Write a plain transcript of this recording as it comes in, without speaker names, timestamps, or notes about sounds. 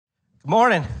Good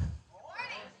morning.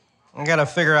 I got to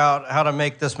figure out how to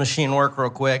make this machine work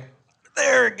real quick.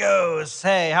 There it goes.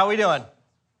 Hey, how we doing? All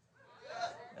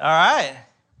right.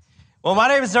 Well, my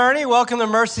name is Ernie. Welcome to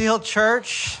Mercy Hill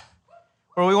Church,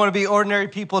 where we want to be ordinary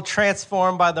people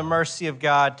transformed by the mercy of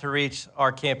God to reach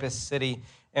our campus, city,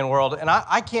 and world. And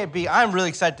I'm really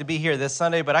excited to be here this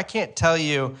Sunday, but I can't tell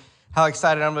you how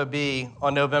excited I'm going to be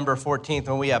on November 14th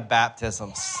when we have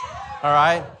baptisms. All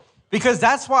right? Because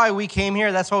that's why we came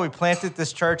here. That's why we planted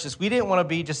this church, is we didn't want to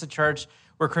be just a church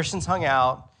where Christians hung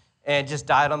out and just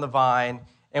died on the vine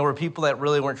and were people that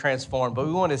really weren't transformed. But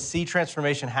we want to see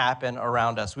transformation happen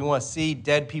around us. We want to see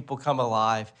dead people come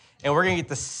alive, and we're going to get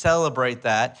to celebrate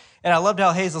that. And I loved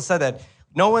how Hazel said that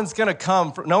no one's going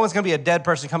to be a dead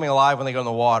person coming alive when they go in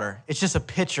the water. It's just a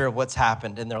picture of what's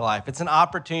happened in their life. It's an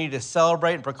opportunity to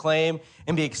celebrate and proclaim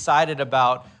and be excited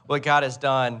about what God has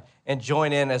done and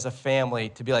join in as a family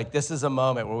to be like, this is a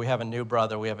moment where we have a new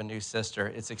brother, we have a new sister.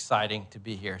 It's exciting to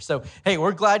be here. So, hey,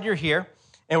 we're glad you're here.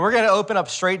 And we're going to open up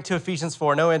straight into Ephesians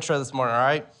 4. No intro this morning, all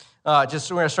right? We're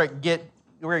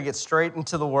going to get straight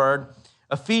into the word.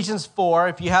 Ephesians 4,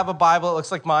 if you have a Bible, it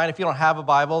looks like mine. If you don't have a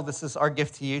Bible, this is our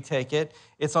gift to you. Take it.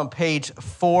 It's on page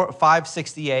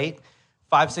 568.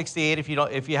 568,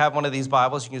 if you have one of these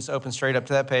Bibles, you can just open straight up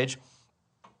to that page.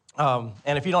 And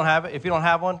if you don't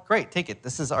have one, great, take it.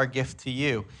 This is our gift to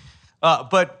you.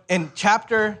 But in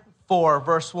chapter 4,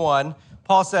 verse 1,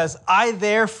 Paul says, I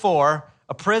therefore,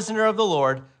 a prisoner of the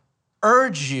Lord,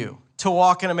 urge you to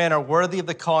walk in a manner worthy of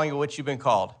the calling of which you've been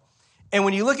called. And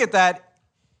when you look at that,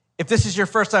 if this is your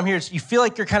first time here, you feel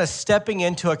like you're kind of stepping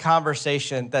into a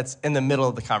conversation that's in the middle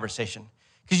of the conversation.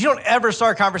 Because you don't ever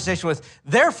start a conversation with,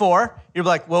 therefore, you're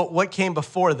like, well, what came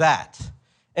before that?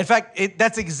 In fact,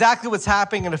 that's exactly what's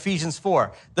happening in Ephesians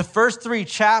 4. The first 3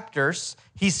 chapters,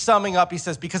 he's summing up. He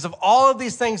says, because of all of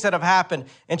these things that have happened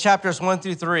in chapters 1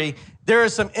 through 3, there are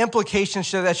some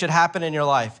implications that should happen in your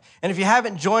life. And if you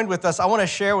haven't joined with us, I want to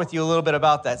share with you a little bit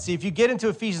about that. See, if you get into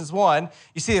Ephesians 1,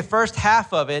 you see the first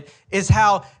half of it is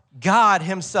how God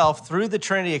himself, through the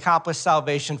Trinity, accomplished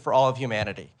salvation for all of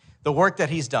humanity, the work that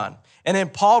he's done. And then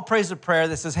Paul prays a prayer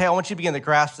that says, hey, I want you to begin to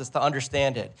grasp this, to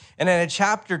understand it. And then in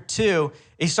chapter 2,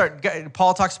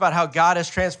 Paul talks about how God has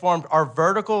transformed our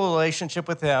vertical relationship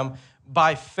with him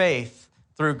by faith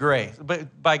through grace,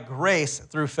 but by grace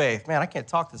through faith. Man, I can't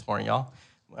talk this morning, y'all.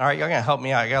 All right, y'all got to help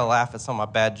me out. I got to laugh at some of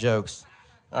my bad jokes.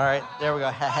 All right, there we go.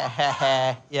 Ha, ha, ha,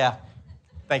 ha. Yeah,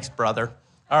 thanks, brother.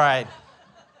 All right.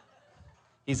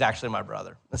 He's actually my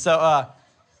brother. So,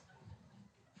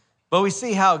 but we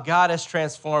see how God has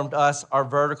transformed us, our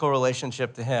vertical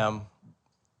relationship to him,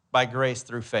 by grace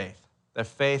through faith. That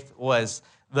faith was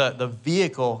the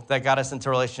vehicle that got us into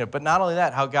a relationship. But not only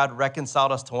that, how God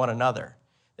reconciled us to one another.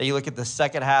 That you look at the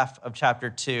second half of chapter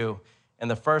 2 and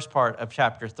the first part of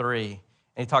chapter 3,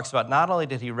 and he talks about not only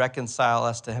did he reconcile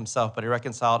us to himself, but he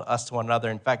reconciled us to one another.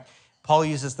 In fact, Paul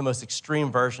uses the most extreme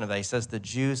version of that. He says the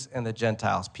Jews and the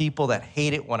Gentiles, people that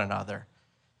hated one another,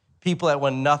 people that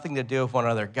want nothing to do with one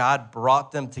another. God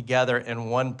brought them together in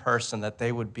one person that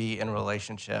they would be in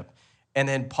relationship. And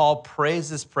then Paul prays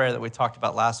this prayer that we talked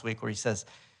about last week where he says,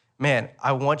 man,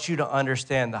 I want you to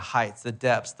understand the heights, the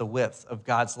depths, the widths of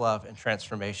God's love and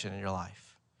transformation in your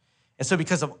life. And so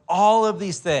because of all of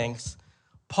these things,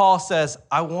 Paul says,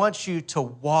 I want you to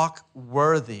walk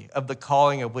worthy of the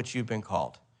calling of which you've been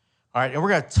called. All right, and we're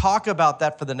going to talk about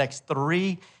that for the next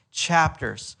 3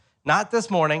 chapters. Not this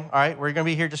morning, all right? We're going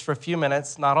to be here just for a few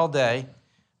minutes, not all day,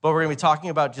 but we're going to be talking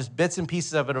about just bits and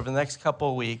pieces of it over the next couple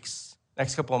of weeks,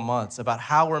 next couple of months, about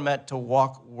how we're meant to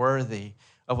walk worthy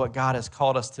of what God has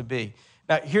called us to be.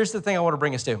 Now, here's the thing I want to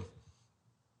bring us to.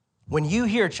 When you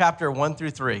hear chapter 1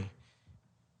 through 3,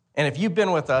 and if you've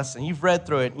been with us and you've read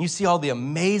through it, and you see all the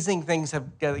amazing things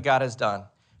that God has done,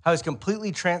 how he's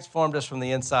completely transformed us from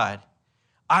the inside,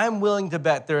 I'm willing to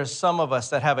bet there are some of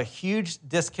us that have a huge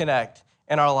disconnect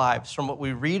in our lives from what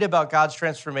we read about God's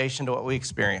transformation to what we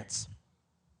experience.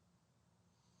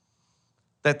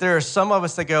 That there are some of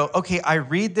us that go, okay, I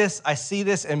read this, I see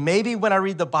this, and maybe when I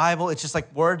read the Bible, it's just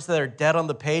like words that are dead on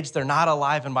the page. They're not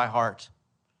alive in my heart.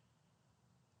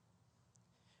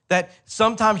 That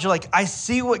sometimes you're like, I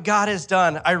see what God has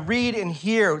done. I read and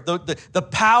hear the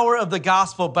power of the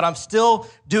gospel, but I'm still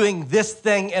doing this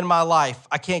thing in my life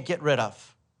I can't get rid of.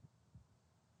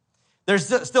 There's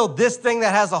still this thing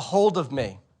that has a hold of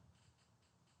me.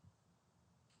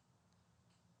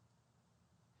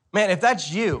 Man, if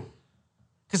that's you,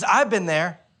 because I've been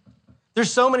there,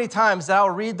 there's so many times that I'll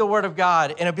read the word of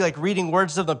God and it'll be like reading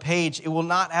words of the page. It will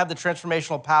not have the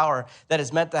transformational power that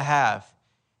it's meant to have.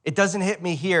 It doesn't hit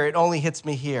me here. It only hits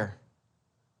me here.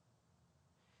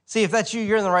 See, if that's you,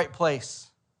 you're in the right place.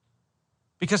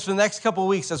 Because for the next couple of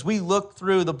weeks, as we look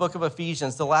through the book of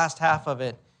Ephesians, the last half of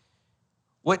it,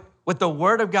 what the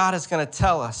Word of God is going to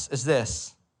tell us is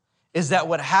this, is that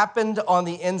what happened on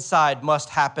the inside must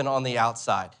happen on the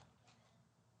outside.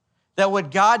 That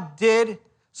what God did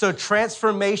so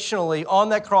transformationally on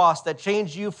that cross that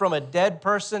changed you from a dead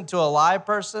person to a live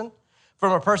person,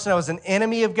 from a person that was an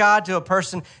enemy of God to a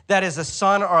person that is a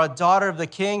son or a daughter of the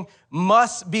King,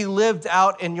 must be lived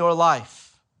out in your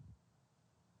life.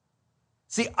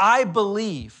 See, I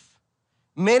believe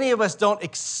many of us don't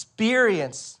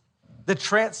experience the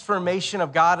transformation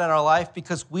of God in our life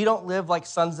because we don't live like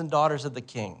sons and daughters of the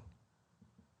King.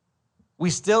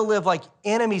 We still live like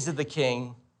enemies of the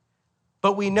King,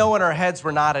 but we know in our heads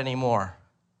we're not anymore.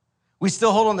 We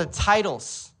still hold on to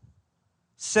titles: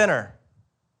 sinner,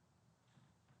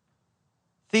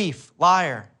 thief,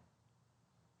 liar,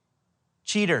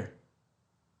 cheater,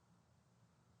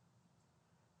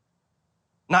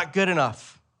 not good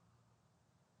enough.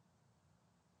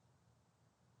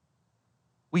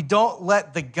 We don't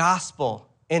let the gospel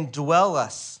indwell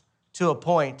us to a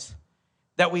point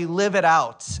that we live it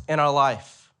out in our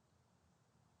life,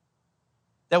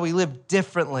 that we live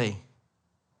differently.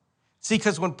 See,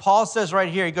 because when Paul says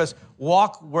right here, he goes,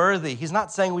 walk worthy, he's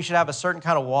not saying we should have a certain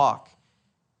kind of walk.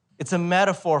 It's a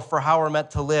metaphor for how we're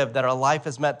meant to live, that our life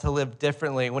is meant to live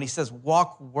differently. When he says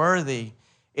walk worthy,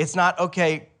 it's not,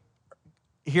 okay,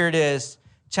 here it is.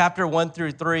 Chapter 1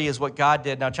 through 3 is what God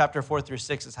did. Now, chapter 4 through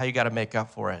 6 is how you got to make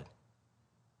up for it.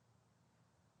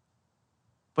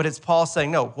 But it's Paul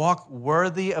saying, no, walk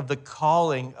worthy of the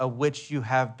calling of which you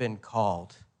have been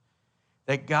called.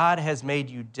 That God has made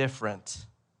you different.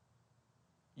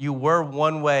 You were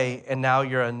one way, and now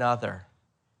you're another.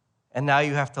 And now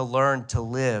you have to learn to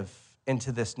live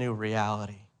into this new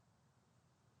reality.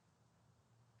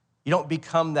 You don't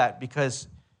become that because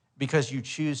you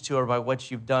choose to or by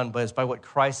what you've done, but it's by what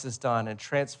Christ has done and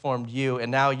transformed you,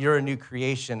 and now you're a new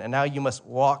creation, and now you must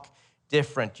walk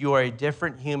different. You are a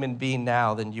different human being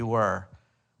now than you were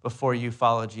before you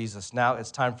followed Jesus. Now it's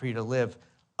time for you to live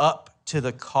up to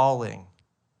the calling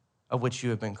of which you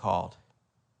have been called.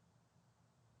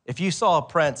 If you saw a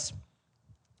prince,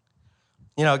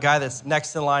 a guy that's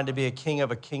next in line to be a king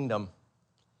of a kingdom,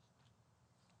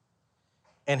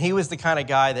 and he was the kind of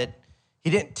guy that he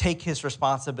didn't take his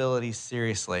responsibilities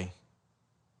seriously.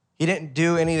 He didn't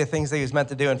do any of the things that he was meant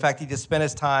to do. In fact, he just spent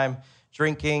his time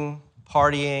drinking,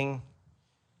 partying,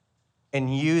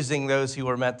 and using those who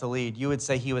were meant to lead. You would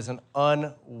say he was an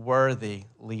unworthy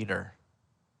leader.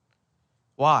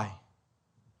 Why?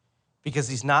 Because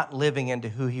he's not living into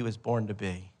who he was born to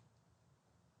be.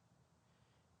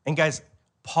 And guys,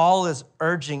 Paul is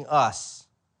urging us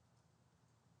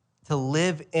to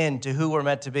live into who we're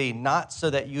meant to be, not so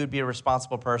that you would be a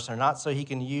responsible person, or not so he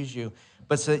can use you,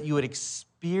 but so that you would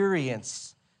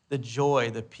experience the joy,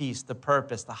 the peace, the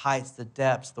purpose, the heights, the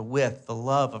depths, the width, the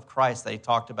love of Christ that he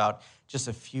talked about just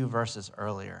a few verses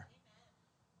earlier.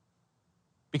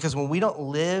 Because when we don't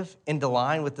live into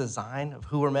line with the design of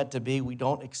who we're meant to be, we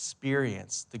don't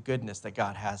experience the goodness that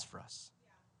God has for us.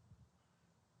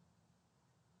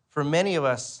 For many of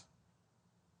us,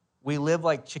 we live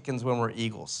like chickens when we're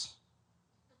eagles.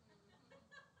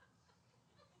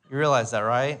 You realize that,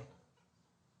 right?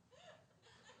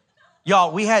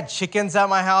 Y'all, we had chickens at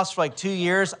my house for like 2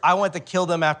 years. I went to kill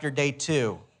them after day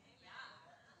 2.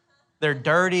 They're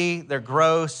dirty, they're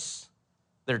gross,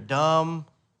 they're dumb.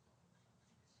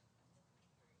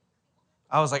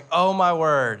 I was like, oh my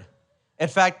word. In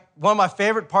fact, one of my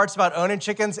favorite parts about owning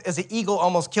chickens is the eagle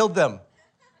almost killed them.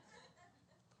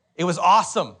 It was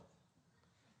awesome.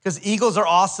 Because eagles are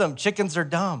awesome, chickens are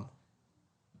dumb.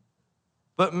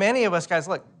 But many of us, guys,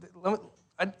 look,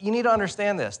 you need to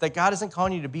understand this, that God isn't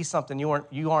calling you to be something you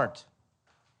aren't.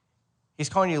 He's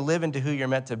calling you to live into who you're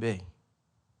meant to be.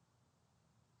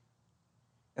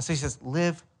 And so he says,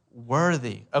 live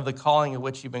worthy of the calling of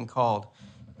which you've been called.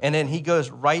 And then he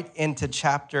goes right into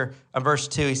verse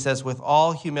 2. He says, with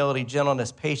all humility,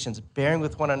 gentleness, patience, bearing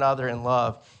with one another in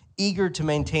love, eager to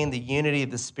maintain the unity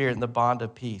of the Spirit and the bond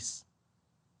of peace.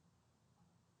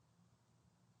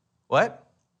 What?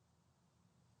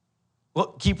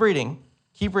 Well, keep reading.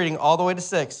 Keep reading all the way to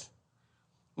 6.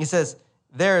 He says,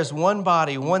 there is one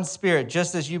body, one Spirit,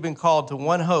 just as you've been called to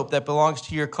one hope that belongs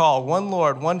to your call, one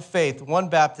Lord, one faith, one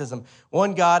baptism,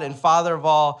 one God and Father of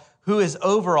all, who is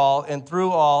over all and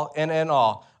through all and in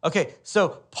all. Okay,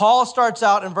 so Paul starts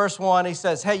out in verse 1. He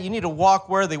says, hey, you need to walk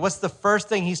worthy. What's the first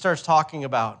thing he starts talking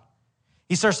about?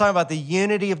 He starts talking about the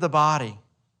unity of the body.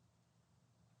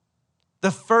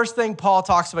 The first thing Paul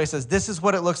talks about, he says, this is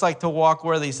what it looks like to walk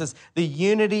worthy. He says, the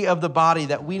unity of the body,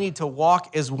 that we need to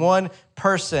walk as one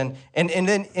person. And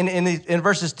then in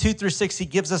verses 2-6, he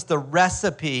gives us the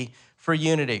recipe for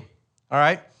unity. All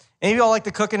right? Any of y'all like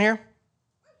to cook in here?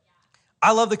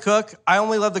 I love to cook. I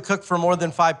only love to cook for more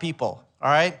than 5 people.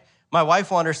 All right? My wife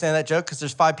will understand that joke because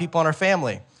there's 5 people in our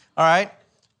family. All right?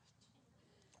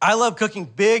 I love cooking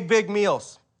big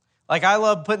meals. Like, I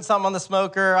love putting something on the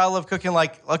smoker. I love cooking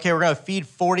like, okay, we're going to feed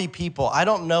 40 people. I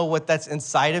don't know what that's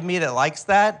inside of me that likes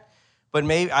that, but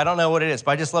maybe, I don't know what it is,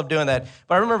 but I just love doing that.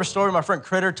 But I remember a story my friend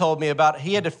Critter told me about.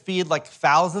 He had to feed like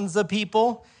thousands of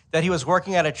people that he was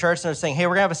working at a church, and they're saying, hey,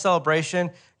 we're going to have a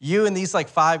celebration. You and these like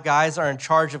 5 guys are in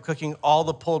charge of cooking all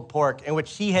the pulled pork, in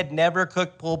which he had never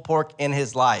cooked pulled pork in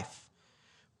his life.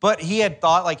 But he had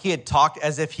thought like he had talked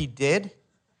as if he did.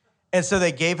 And so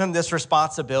they gave him this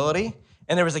responsibility.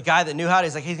 And there was a guy that knew how to,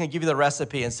 he's like, he's going to give you the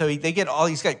recipe. And so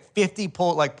he's got 50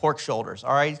 pork shoulders,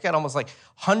 all right? He's got almost like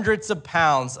hundreds of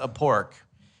pounds of pork.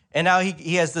 And now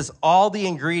he has all the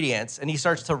ingredients, and he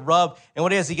starts to rub. And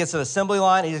what he gets an assembly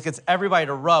line, and he just gets everybody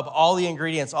to rub all the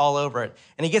ingredients all over it.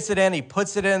 And he gets it in, he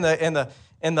puts it in the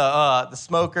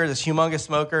smoker, this humongous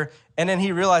smoker, and then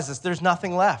he realizes there's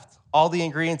nothing left. All the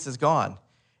ingredients is gone.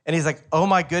 And he's like, oh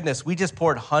my goodness, we just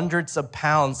poured hundreds of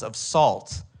pounds of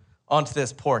salt onto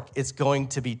this pork. It's going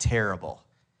to be terrible.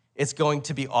 It's going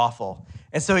to be awful.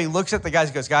 And so he looks at the guys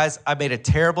and goes, guys, I made a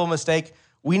terrible mistake.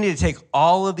 We need to take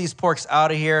all of these porks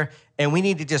out of here, and we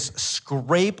need to just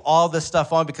scrape all this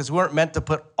stuff on because we weren't meant to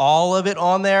put all of it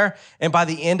on there. And by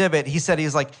the end of it, he's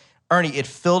like, Ernie, it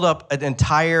filled up an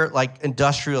entire like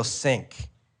industrial sink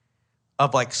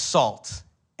of like salt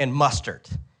and mustard.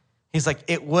 He's like,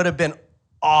 it would have been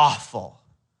awful.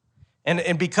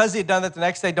 And because he had done that the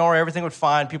next day, don't worry, everything was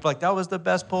fine. People were like, that was the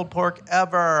best pulled pork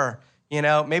ever. You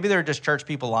know, maybe they were just church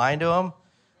people lying to him,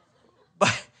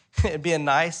 but it being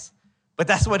nice. But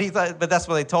that's what he thought, but that's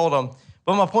what they told him.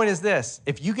 But my point is this: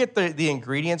 if you get the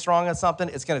ingredients wrong on something,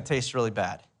 it's going to taste really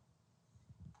bad.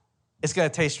 It's going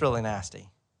to taste really nasty.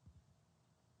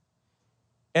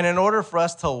 And in order for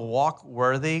us to walk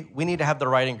worthy, we need to have the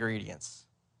right ingredients.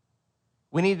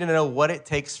 We need to know what it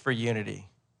takes for unity.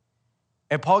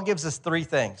 And Paul gives us 3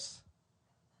 things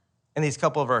in these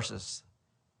couple of verses.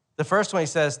 The first one, he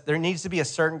says, there needs to be a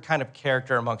certain kind of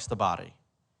character amongst the body.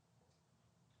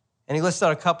 And he lists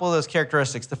out a couple of those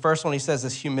characteristics. The first one he says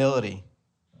is humility.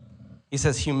 He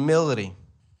says humility.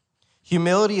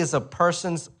 Humility is a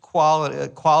person's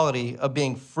quality of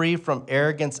being free from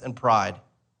arrogance and pride.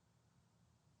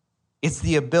 It's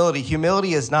the ability.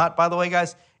 Humility is not, by the way,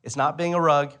 guys, it's not being a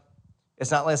rug.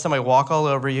 It's not letting somebody walk all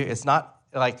over you. It's not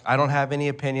like, I don't have any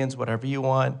opinions, whatever you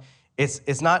want.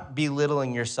 It's not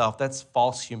belittling yourself. That's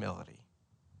false humility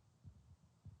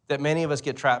that many of us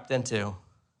get trapped into.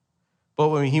 But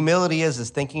what humility is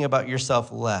thinking about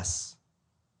yourself less.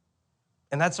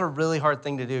 And that's a really hard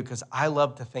thing to do because I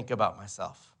love to think about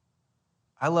myself.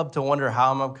 I love to wonder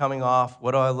how I'm coming off.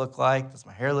 What do I look like? Does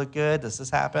my hair look good? Does this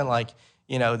happen? Like,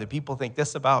 you know, do people think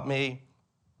this about me?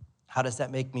 How does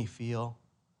that make me feel?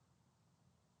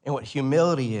 And what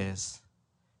humility is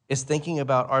thinking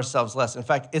about ourselves less. In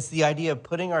fact, it's the idea of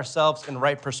putting ourselves in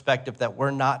right perspective that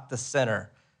we're not the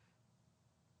center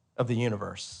of the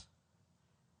universe.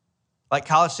 Like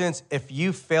college students, if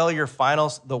you fail your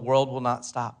finals, the world will not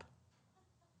stop.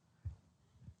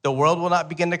 The world will not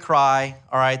begin to cry,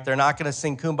 all right? They're not going to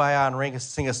sing Kumbaya and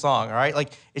sing a song, all right?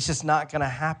 Like, it's just not going to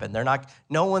happen.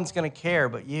 No one's going to care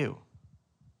but you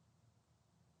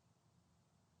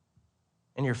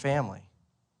and your family.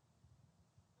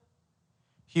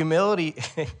 Humility,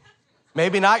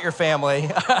 maybe not your family.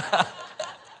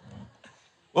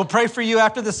 We'll pray for you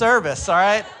after the service, all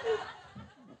right?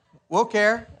 We'll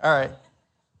care, all right.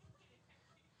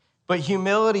 But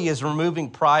humility is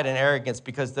removing pride and arrogance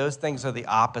because those things are the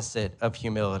opposite of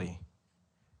humility.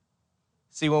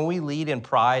 See, when we lead in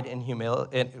pride and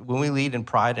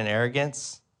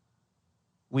arrogance,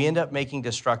 we end up making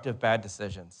destructive, bad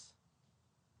decisions.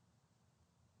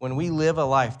 When we live a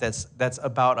life that's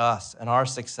about us and our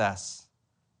success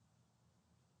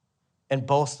and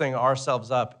boasting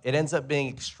ourselves up, it ends up being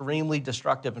extremely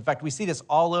destructive. In fact, we see this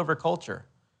all over culture.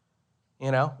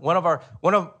 You know,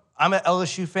 I'm an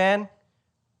LSU fan,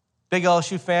 big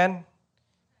LSU fan.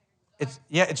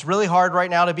 It's really hard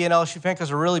right now to be an LSU fan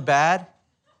because we're really bad.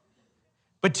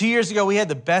 But 2 years ago, we had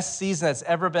the best season that's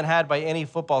ever been had by any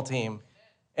football team.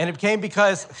 And it came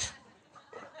because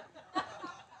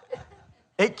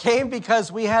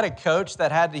we had a coach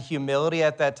that had the humility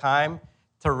at that time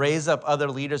to raise up other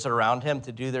leaders around him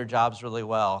to do their jobs really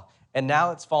well. And now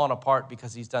it's fallen apart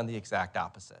because he's done the exact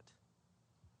opposite.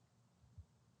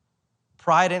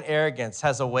 Pride and arrogance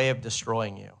has a way of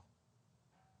destroying you.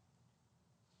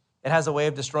 It has a way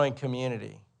of destroying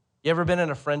community. You ever been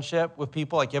in a friendship with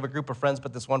people, like you have a group of friends,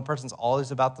 but this one person's always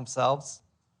about themselves?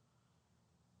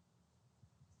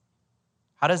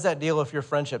 How does that deal with your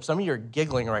friendship? Some of you are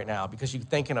giggling right now because you're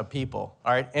thinking of people,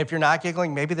 all right? And if you're not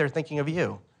giggling, maybe they're thinking of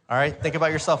you, all right? Think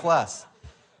about yourself less.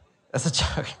 That's a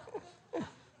joke.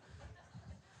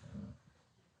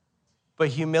 But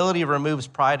humility removes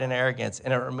pride and arrogance,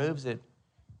 and it removes it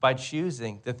by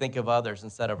choosing to think of others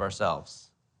instead of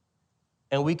ourselves.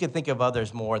 And we could think of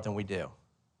others more than we do.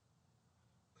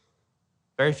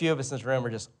 Very few of us in this room are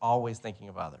just always thinking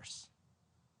of others.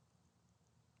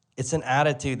 It's an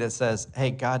attitude that says,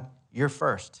 hey, God, you're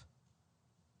first.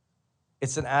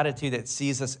 It's an attitude that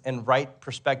sees us in right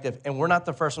perspective, and we're not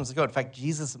the first ones to go. In fact,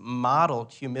 Jesus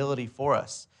modeled humility for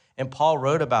us, and Paul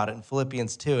wrote about it in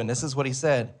Philippians 2, and this is what he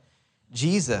said.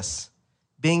 Jesus,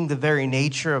 being the very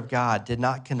nature of God, did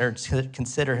not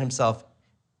consider himself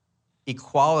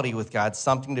equality with God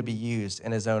something to be used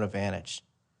in his own advantage.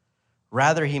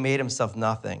 Rather, he made himself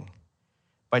nothing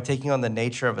by taking on the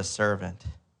nature of a servant,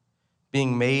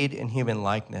 being made in human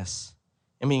likeness,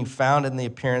 and being found in the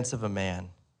appearance of a man.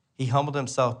 He humbled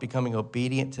himself, becoming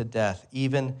obedient to death,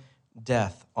 even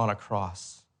death on a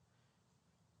cross.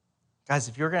 Guys,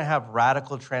 if you're going to have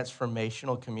radical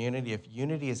transformational community, if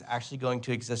unity is actually going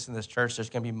to exist in this church, there's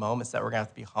going to be moments that we're going to have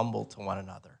to be humble to one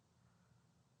another.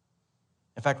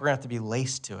 In fact, we're going to have to be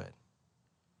laced to it.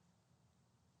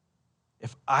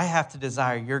 If I have to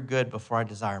desire your good before I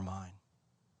desire mine.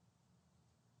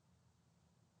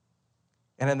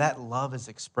 And then that love is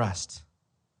expressed.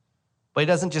 But he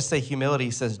doesn't just say humility,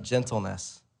 he says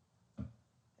gentleness.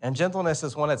 And gentleness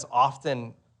is one that's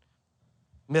often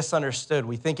misunderstood.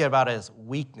 We think about it as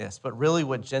weakness, but really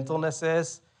what gentleness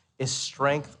is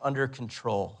strength under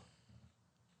control.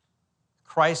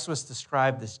 Christ was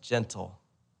described as gentle.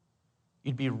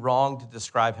 You'd be wrong to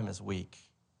describe him as weak.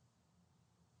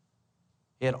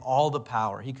 He had all the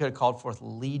power. He could have called forth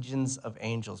legions of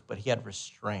angels, but he had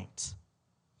restraint.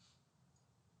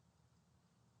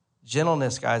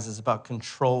 Gentleness, guys, is about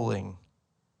controlling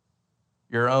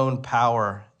your own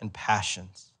power and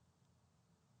passions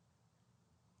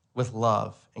with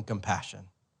love and compassion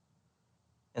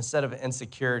instead of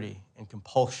insecurity and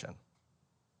compulsion.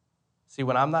 See,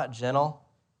 when I'm not gentle,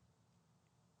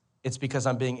 it's because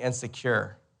I'm being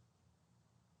insecure.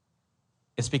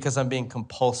 It's because I'm being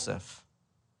compulsive.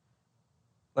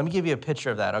 Let me give you a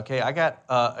picture of that, okay? I got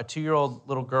a 2-year-old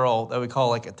little girl that we call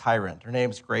like a tyrant. Her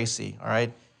name's Gracie, all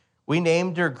right? We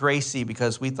named her Gracie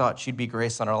because we thought she'd be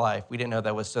grace on our life. We didn't know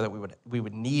that was so that we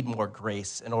would need more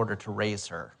grace in order to raise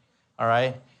her, all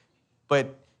right?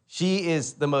 But she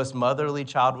is the most motherly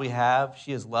child we have.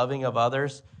 She is loving of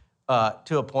others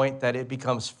to a point that it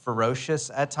becomes ferocious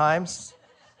at times.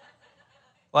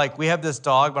 Like, we have this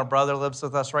dog. My brother lives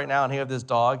with us right now, and he has this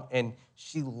dog, and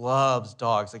she loves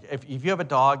dogs. Like, if you have a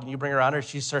dog and you bring her around her,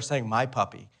 she starts saying, my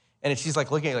puppy. And she's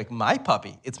like looking at it like, my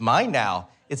puppy? It's mine now.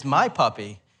 It's my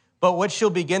puppy. But what she'll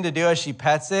begin to do as she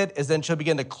pets it is then she'll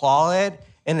begin to claw it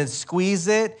and then squeeze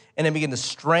it and then begin to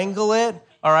strangle it.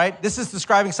 All right? This is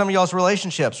describing some of y'all's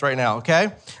relationships right now,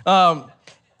 okay?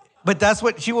 But that's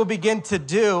what she will begin to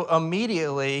do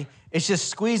immediately is just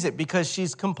squeeze it because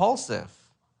she's compulsive.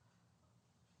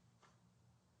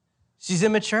 She's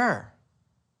immature.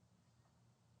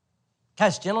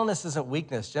 Guys, gentleness isn't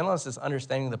weakness. Gentleness is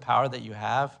understanding the power that you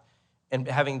have and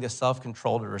having the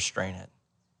self-control to restrain it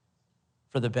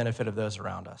for the benefit of those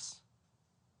around us.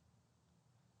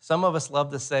 Some of us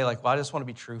love to say, like, well, I just want to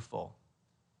be truthful.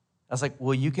 I was like,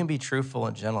 well, you can be truthful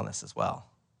in gentleness as well.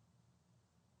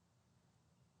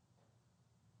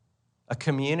 A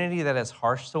community that is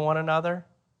harsh to one another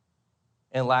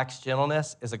and lacks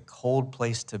gentleness is a cold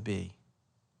place to be.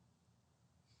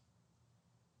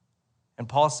 And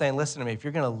Paul's saying, listen to me, if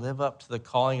you're going to live up to the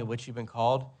calling of which you've been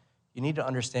called, you need to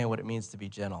understand what it means to be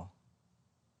gentle.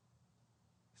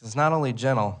 It's not only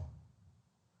gentle,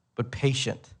 but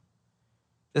patient.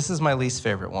 This is my least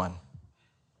favorite one,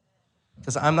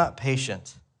 because I'm not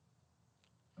patient.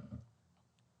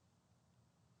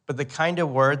 But the kind of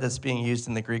word that's being used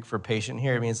in the Greek for patient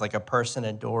here, it means like a person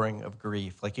enduring of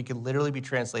grief. Like it could literally be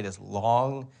translated as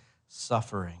long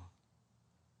suffering.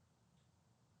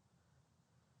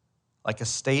 Like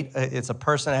it's a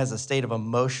person that has a state of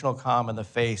emotional calm in the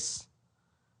face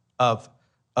of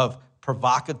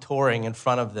provocatoring in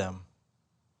front of them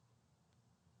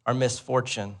or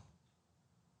misfortune.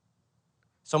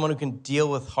 Someone who can deal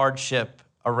with hardship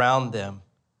around them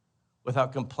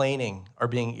without complaining or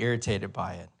being irritated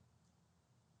by it.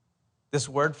 This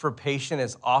word for patient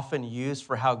is often used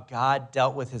for how God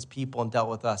dealt with his people and dealt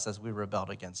with us as we rebelled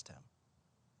against him.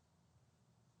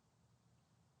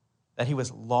 That he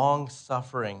was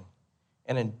long-suffering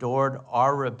and endured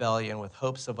our rebellion with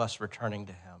hopes of us returning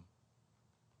to him.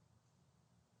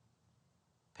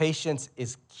 Patience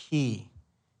is key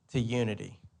to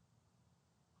unity.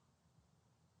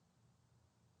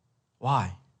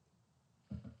 Why?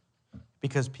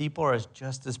 Because people are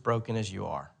just as broken as you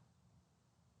are.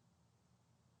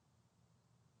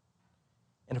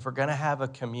 And if we're going to have a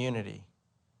community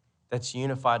that's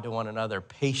unified to one another,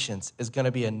 patience is going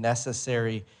to be a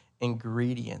necessary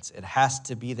ingredient. It has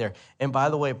to be there. And by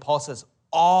the way, Paul says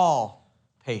all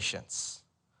patience,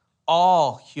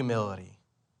 all humility,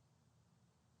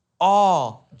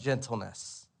 all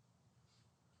gentleness.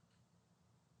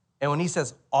 And when he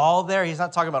says all there, he's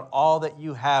not talking about all that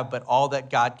you have, but all that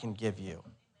God can give you.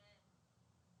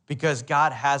 Because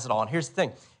God has it all. And here's the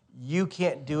thing, you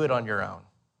can't do it on your own.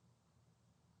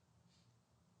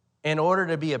 In order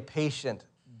to be a patient,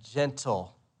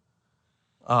 gentle,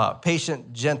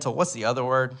 what's the other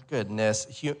word?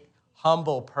 Goodness,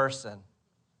 humble person,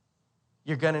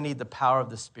 you're going to need the power of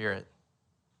the Spirit.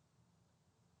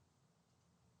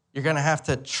 You're going to have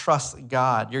to trust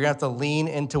God. You're going to have to lean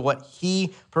into what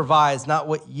he provides, not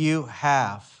what you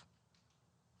have.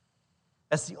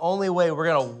 That's the only way we're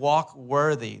going to walk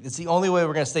worthy. It's the only way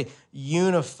we're going to stay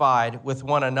unified with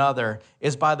one another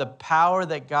is by the power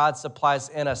that God supplies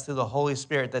in us through the Holy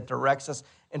Spirit that directs us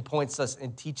and points us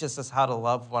and teaches us how to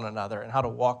love one another and how to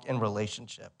walk in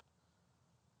relationship.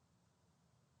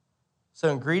 So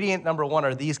ingredient number 1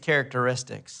 are these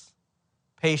characteristics: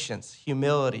 patience,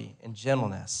 humility, and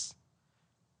gentleness.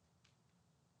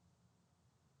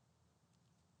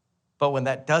 But when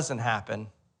that doesn't happen,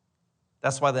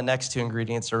 that's why the next 2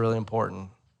 ingredients are really important.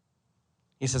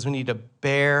 He says we need to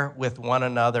bear with one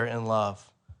another in love.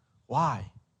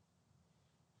 Why?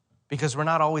 Because we're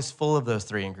not always full of those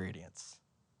 3 ingredients.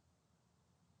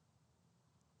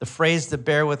 The phrase to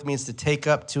bear with means to take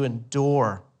up, to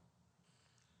endure.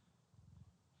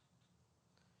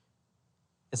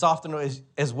 It's often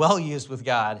as well used with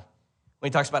God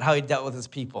when he talks about how he dealt with his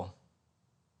people.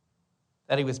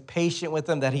 That he was patient with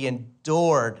them, that he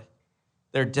endured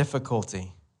their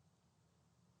difficulty.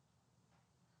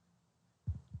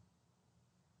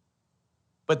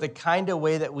 But the kind of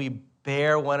way that we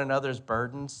bear one another's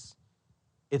burdens,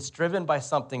 it's driven by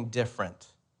something different.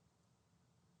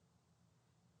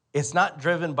 It's not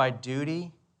driven by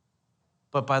duty,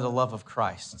 but by the love of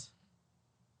Christ.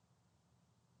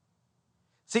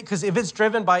 See, because if it's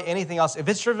driven by anything else, if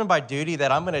it's driven by duty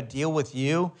that I'm going to deal with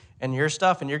you and your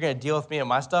stuff and you're going to deal with me and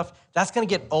my stuff, that's going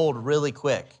to get old really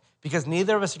quick because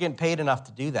neither of us are getting paid enough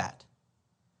to do that.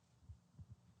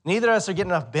 Neither of us are getting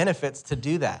enough benefits to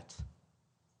do that.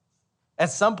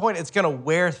 At some point, it's going to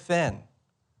wear thin.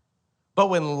 But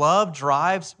when love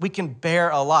drives, we can bear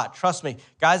a lot. Trust me,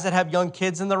 guys that have young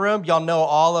kids in the room, y'all know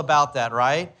all about that,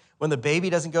 right? When the baby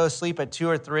doesn't go to sleep at 2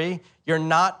 or 3, you're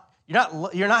not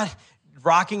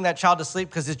rocking that child to sleep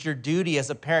because it's your duty as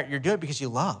a parent. You're doing it because you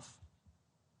love.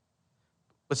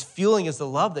 What's fueling is the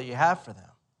love that you have for them.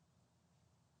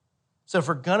 So if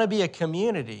we're going to be a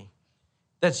community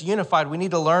that's unified, we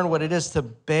need to learn what it is to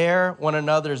bear one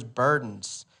another's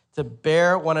burdens, to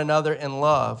bear one another in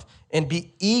love, and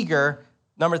be eager.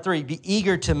 Number 3, be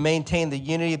eager to maintain the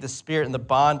unity of the Spirit and the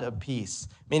bond of peace,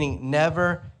 meaning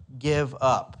never give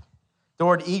up. The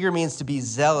word eager means to be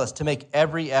zealous, to make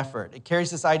every effort. It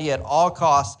carries this idea at all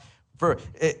costs. For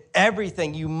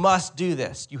everything, you must do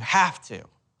this. You have to.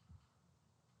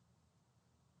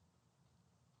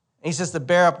 And he says to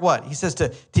bear up what? He says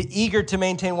to eager to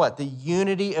maintain what? The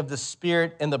unity of the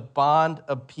Spirit and the bond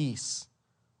of peace.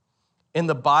 In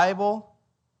the Bible,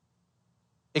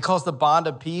 it calls the bond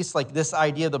of peace, like this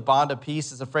idea of the bond of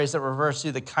peace is a phrase that refers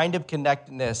to the kind of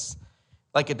connectedness,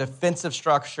 like a defensive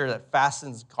structure that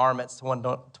fastens garments to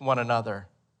one another.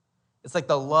 It's like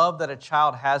the love that a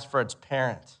child has for its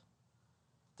parent.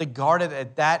 To guard it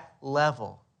at that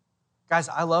level. Guys,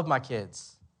 I love my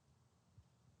kids.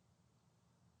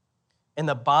 And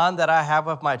the bond that I have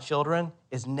with my children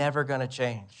is never going to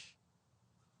change.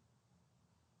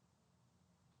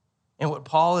 And what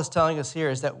Paul is telling us here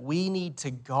is that we need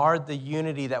to guard the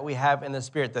unity that we have in the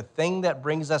Spirit. The thing that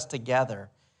brings us together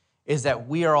is that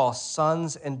we are all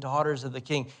sons and daughters of the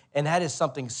King. And that is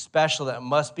something special that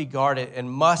must be guarded and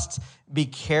must be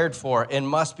cared for and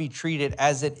must be treated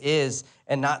as it is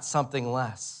and not something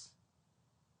less.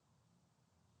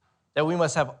 That we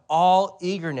must have all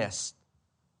eagerness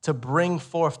to bring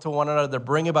forth to one another, to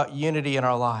bring about unity in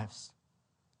our lives.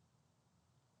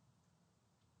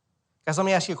 Guys, let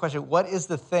me ask you a question. What is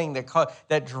the thing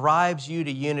that drives you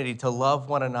to unity, to love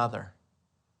one another?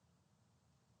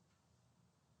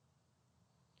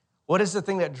 What is the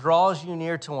thing that draws you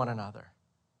near to one another?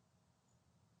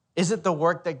 Is it the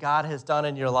work that God has done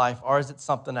in your life, or is it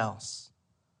something else?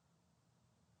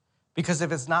 Because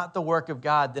if it's not the work of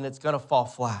God, then it's going to fall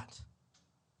flat.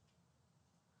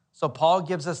 So Paul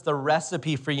gives us the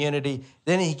recipe for unity.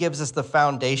 Then he gives us the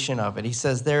foundation of it. He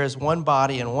says, there is one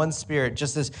body and one spirit,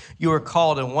 just as you are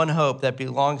called in one hope that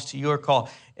belongs to your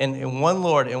call, and in one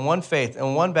Lord, and one faith,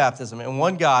 and one baptism, and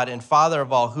one God and Father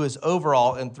of all, who is over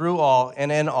all and through all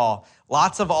and in all.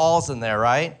 Lots of alls in there,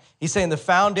 right? He's saying the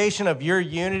foundation of your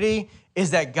unity is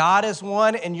that God is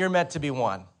one and you're meant to be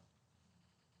one.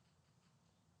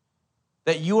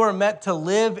 That you are meant to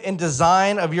live in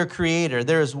design of your Creator.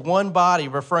 There is one body,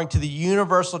 referring to the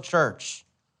universal church.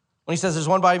 When he says there's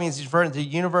one body, it means he's referring to the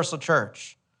universal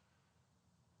church.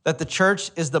 That the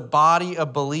church is the body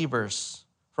of believers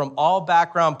from all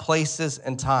background, places,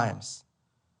 and times.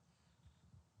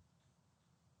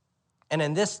 And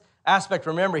in this aspect,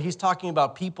 remember, he's talking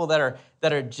about people that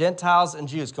are Gentiles and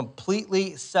Jews,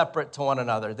 completely separate to one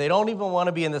another. They don't even want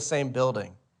to be in the same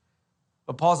building.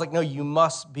 But Paul's like, no, you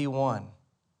must be one.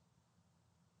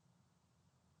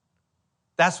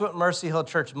 That's what Mercy Hill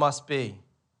Church must be.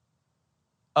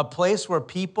 A place where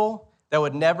people that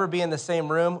would never be in the same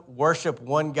room worship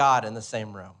one God in the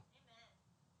same room.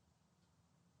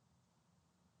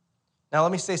 Now,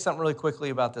 let me say something really quickly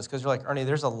about this, because you're like, Ernie,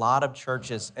 there's a lot of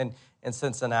churches in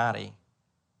Cincinnati.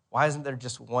 Why isn't there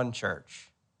just one church?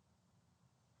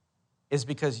 It's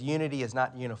because unity is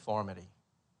not uniformity.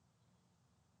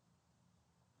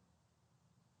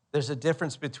 There's a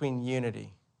difference between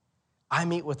unity. I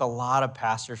meet with a lot of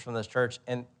pastors from this church,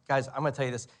 and guys, I'm going to tell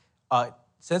you this.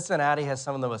 Cincinnati has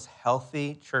some of the most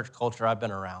healthy church culture I've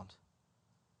been around.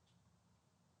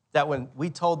 That when we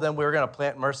told them we were going to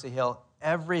plant Mercy Hill,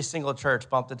 every single church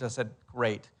bumped into us and said,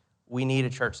 great, we need a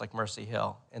church like Mercy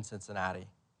Hill in Cincinnati.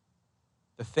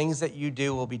 The things that you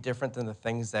do will be different than the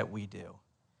things that we do,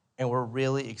 and we're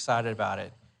really excited about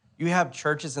it. You have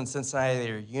churches in Cincinnati that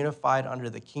are unified under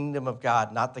the kingdom of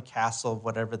God, not the castle of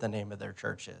whatever the name of their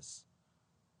church is.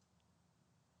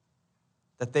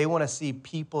 That they want to see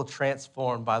people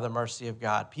transformed by the mercy of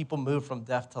God, people move from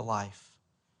death to life.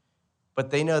 But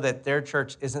they know that their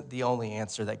church isn't the only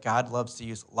answer, that God loves to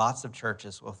use lots of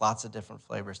churches with lots of different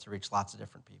flavors to reach lots of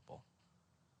different people.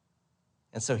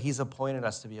 And so he's appointed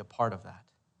us to be a part of that.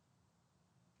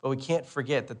 But we can't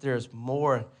forget that there's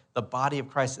more. The body of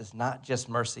Christ is not just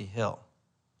Mercy Hill.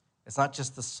 It's not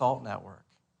just the SALT network.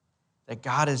 That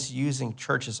God is using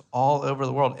churches all over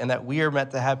the world, and that we are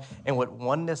meant to have, and what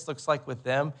oneness looks like with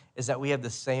them is that we have the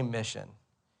same mission.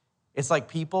 It's like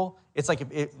people, it's like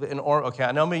okay,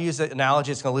 I know I'm going to use the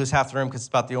analogy, it's going to lose half the room because it's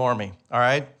about the army, all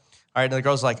right? All right, and the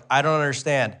girl's like, I don't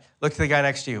understand. Look at the guy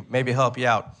next to you. Maybe he'll help you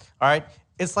out, all right?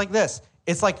 It's like this.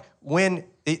 It's like when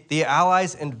the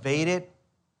Allies invaded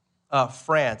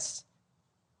France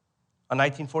on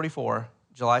 1944,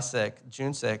 June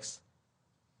 6th,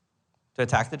 to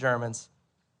attack the Germans.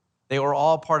 They were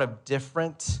all part of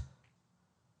different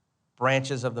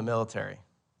branches of the military.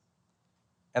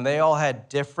 And they all had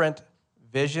different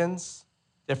visions,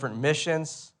 different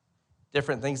missions,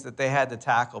 different things that they had to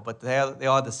tackle, but they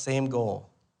all had the same goal,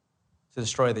 to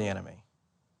destroy the enemy.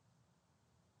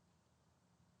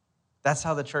 That's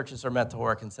how the churches are meant to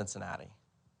work in Cincinnati.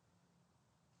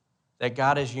 That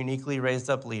God has uniquely raised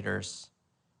up leaders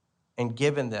and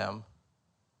given them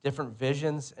different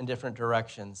visions and different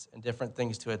directions and different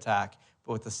things to attack,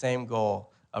 but with the same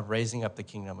goal of raising up the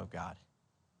kingdom of God.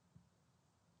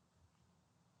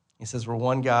 He says we're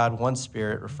one God, one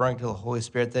Spirit, referring to the Holy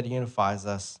Spirit that unifies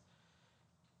us,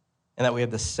 and that we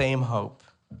have the same hope.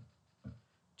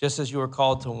 Just as you are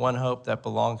called to one hope that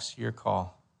belongs to your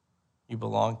call, you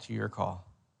belong to your call.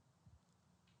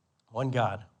 One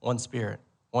God, one Spirit,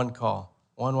 one call,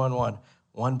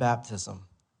 one baptism,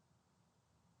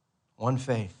 one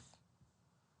faith.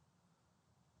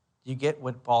 You get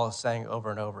what Paul is saying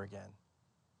over and over again?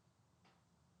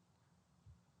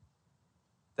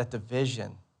 That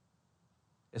division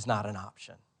is not an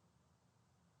option.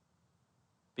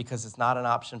 Because it's not an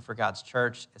option for God's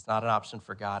church, it's not an option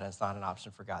for God, and it's not an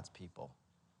option for God's people.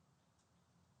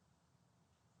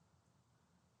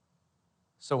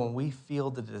 So when we feel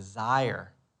the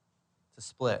desire to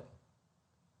split,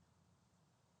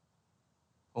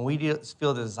 when we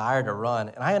feel the desire to run,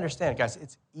 and I understand, guys,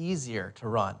 it's easier to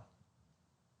run.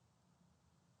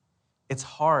 It's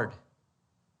hard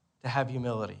to have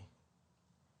humility.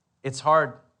 It's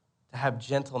hard to have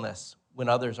gentleness when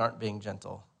others aren't being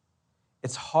gentle.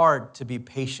 It's hard to be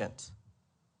patient.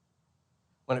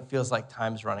 when it feels like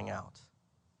time's running out.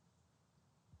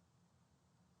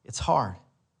 It's hard.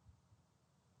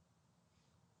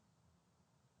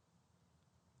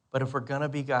 But if we're going to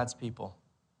be God's people,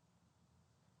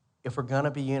 if we're going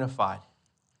to be unified,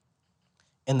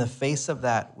 in the face of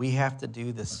that, we have to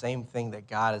do the same thing that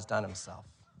God has done himself.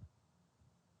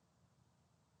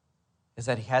 Is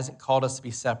that he hasn't called us to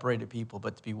be separated people,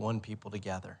 but to be one people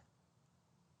together.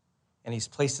 And he's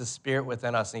placed his spirit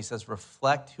within us, and he says,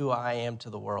 reflect who I am to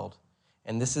the world.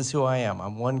 And this is who I am.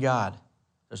 I'm one God.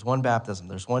 There's one baptism.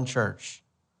 There's one church.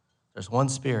 There's one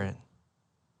spirit.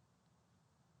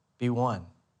 Be one.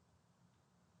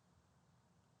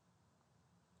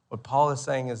 What Paul is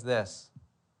saying is this,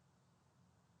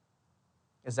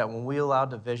 is that when we allow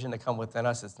division to come within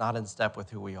us, it's not in step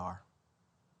with who we are.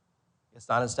 It's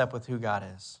not in step with who God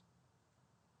is.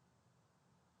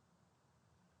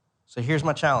 So here's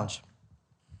my challenge.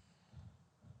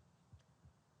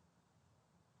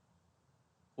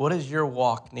 What does your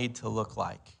walk need to look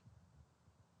like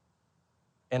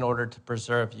in order to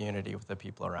preserve unity with the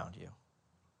people around you?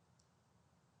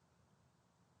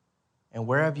 And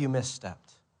where have you misstepped?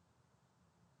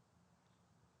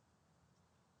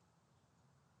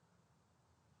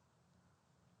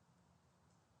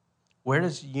 Where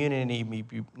does unity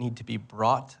need to be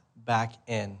brought back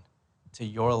in to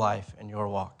your life and your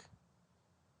walk?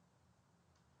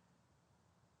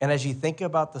 And as you think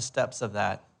about the steps of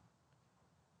that,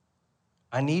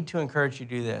 I need to encourage you to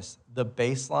do this. The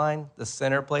baseline, the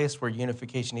center place where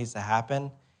unification needs to happen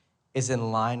is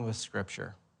in line with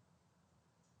Scripture.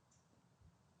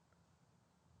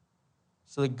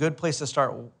 So the good place to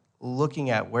start looking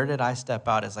at where did I step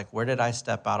out is like, where did I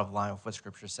step out of line with what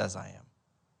Scripture says I am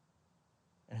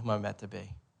and whom I'm meant to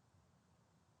be?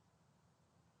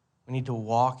 We need to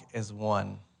walk as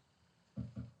one,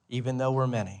 even though we're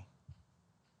many.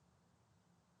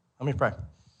 Let me pray.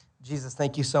 Jesus,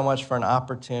 thank you so much for an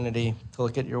opportunity to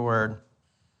look at your word,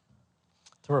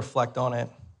 to reflect on it.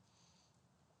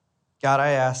 God, I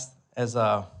ask as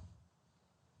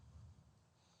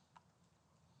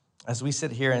we sit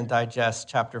here and digest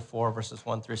chapter 4, verses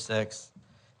 1 through 6,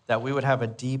 that we would have a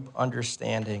deep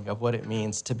understanding of what it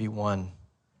means to be one.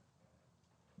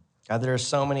 God, there are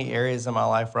so many areas in my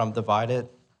life where I'm divided,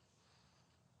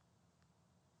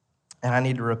 and I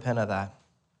need to repent of that.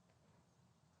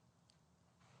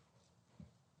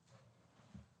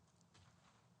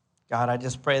 God, I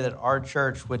just pray that our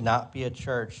church would not be a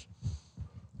church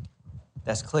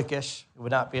that's cliquish. It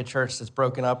would not be a church that's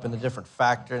broken up into different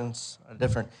factions,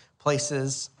 different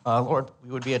places. Lord,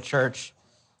 we would be a church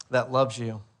that loves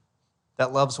you,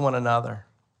 that loves one another.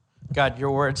 God,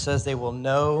 your word says they will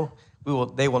know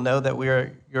that we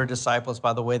are your disciples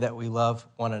by the way that we love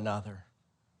one another.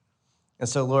 And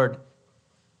so, Lord,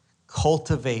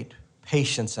 cultivate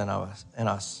patience in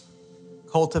us.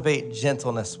 Cultivate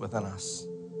gentleness within us.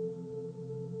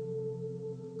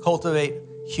 Cultivate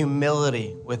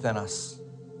humility within us.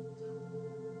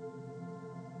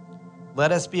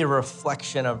 Let us be a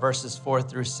reflection of verses 4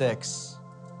 through 6,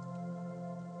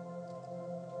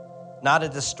 not a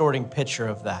distorting picture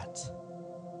of that.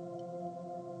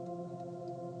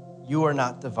 You are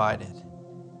not divided.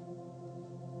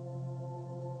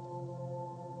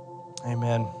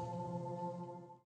 Amen.